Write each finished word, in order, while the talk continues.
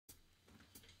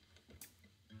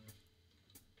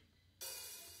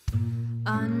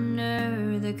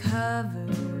the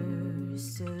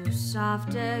covers so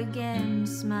soft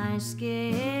against my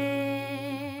skin.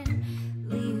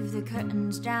 Leave the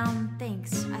curtains down,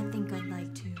 thanks. I think I'd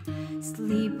like to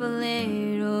sleep a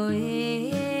little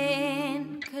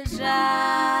in. 'Cause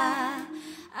I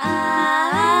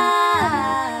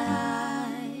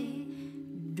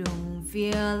don't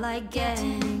feel like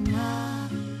getting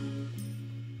up.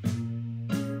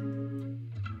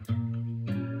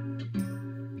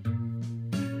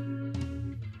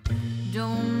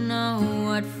 Don't know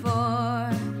what for.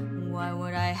 Why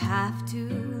would I have to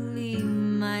leave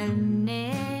my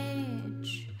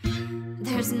niche?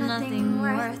 There's nothing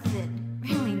worth it,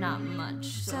 really not much.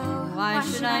 So why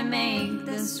should I make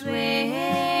the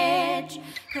switch?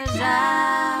 'Cause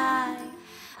I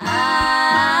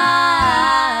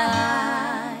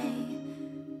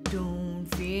don't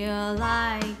feel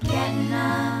like getting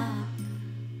up.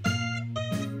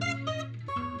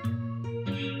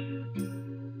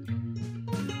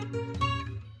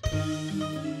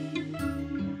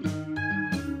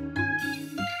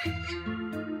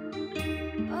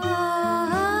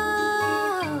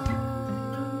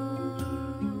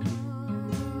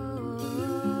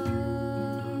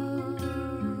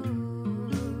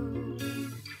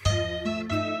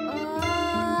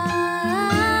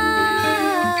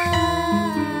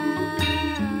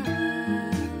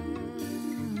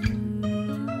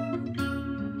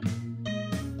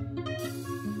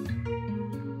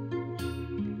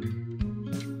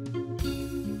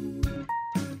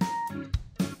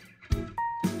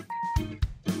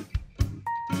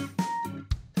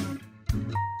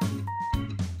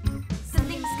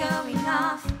 Going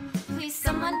off, please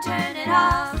someone turn it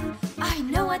off. I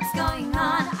know what's going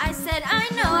on, I said I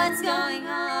know what's going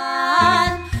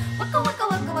on. Waka waka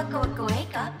waka waka waka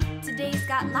wake up, today's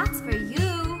got lots for you.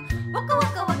 Waka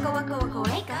waka waka waka waka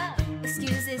wake up,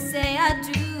 excuses say I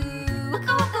do.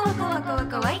 Waka waka waka waka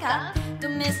waka wake up,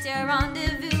 don't miss your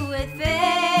rendezvous with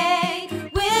fate,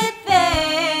 with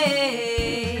fate.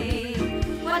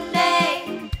 One day,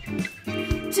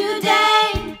 today,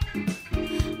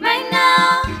 right now.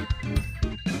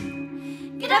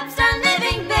 Get up, start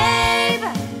living, babe.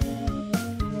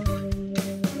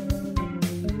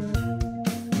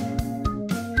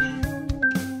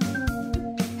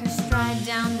 Her stride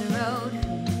down the road,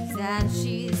 who's that?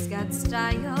 She's got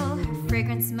style. Her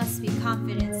fragrance must be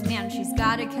confidence. Man, she's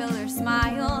got a killer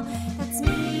smile. That's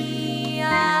me. I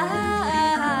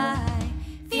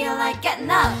feel like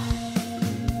getting up.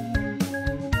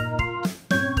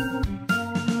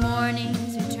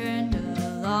 Mornings are turned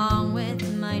along with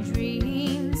my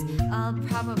dreams. I'll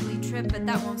probably trip, but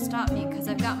that won't stop me, 'cause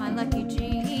I've got my lucky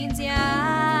jeans. Yeah,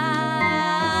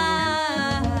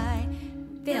 I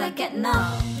feel like getting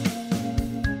up.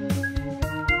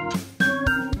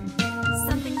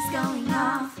 Something's going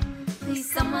off, please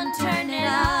someone turn it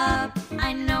up.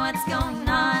 I know what's going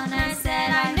on, I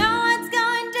said I know what's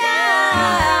going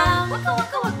down. Waka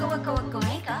waka waka waka waka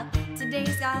wake up,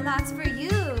 today's got lots for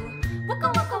you. Waka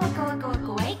waka waka waka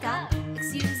waka wake up,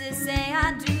 excuses say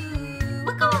I do.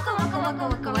 Waka waka waka waka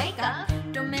waka wake up,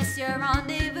 don't miss your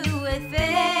rendezvous with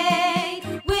fate,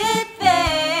 with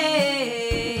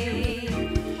fate.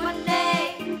 One day,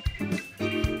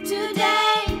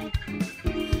 today,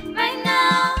 right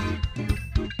now.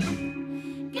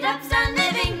 Get up, start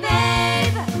living,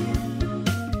 babe.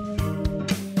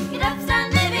 Get up, start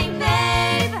living,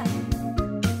 babe.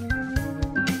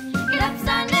 Get up,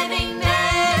 start living,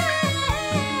 babe.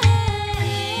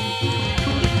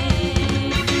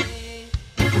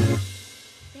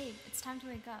 Babe, it's time to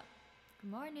wake up.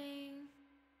 Good morning.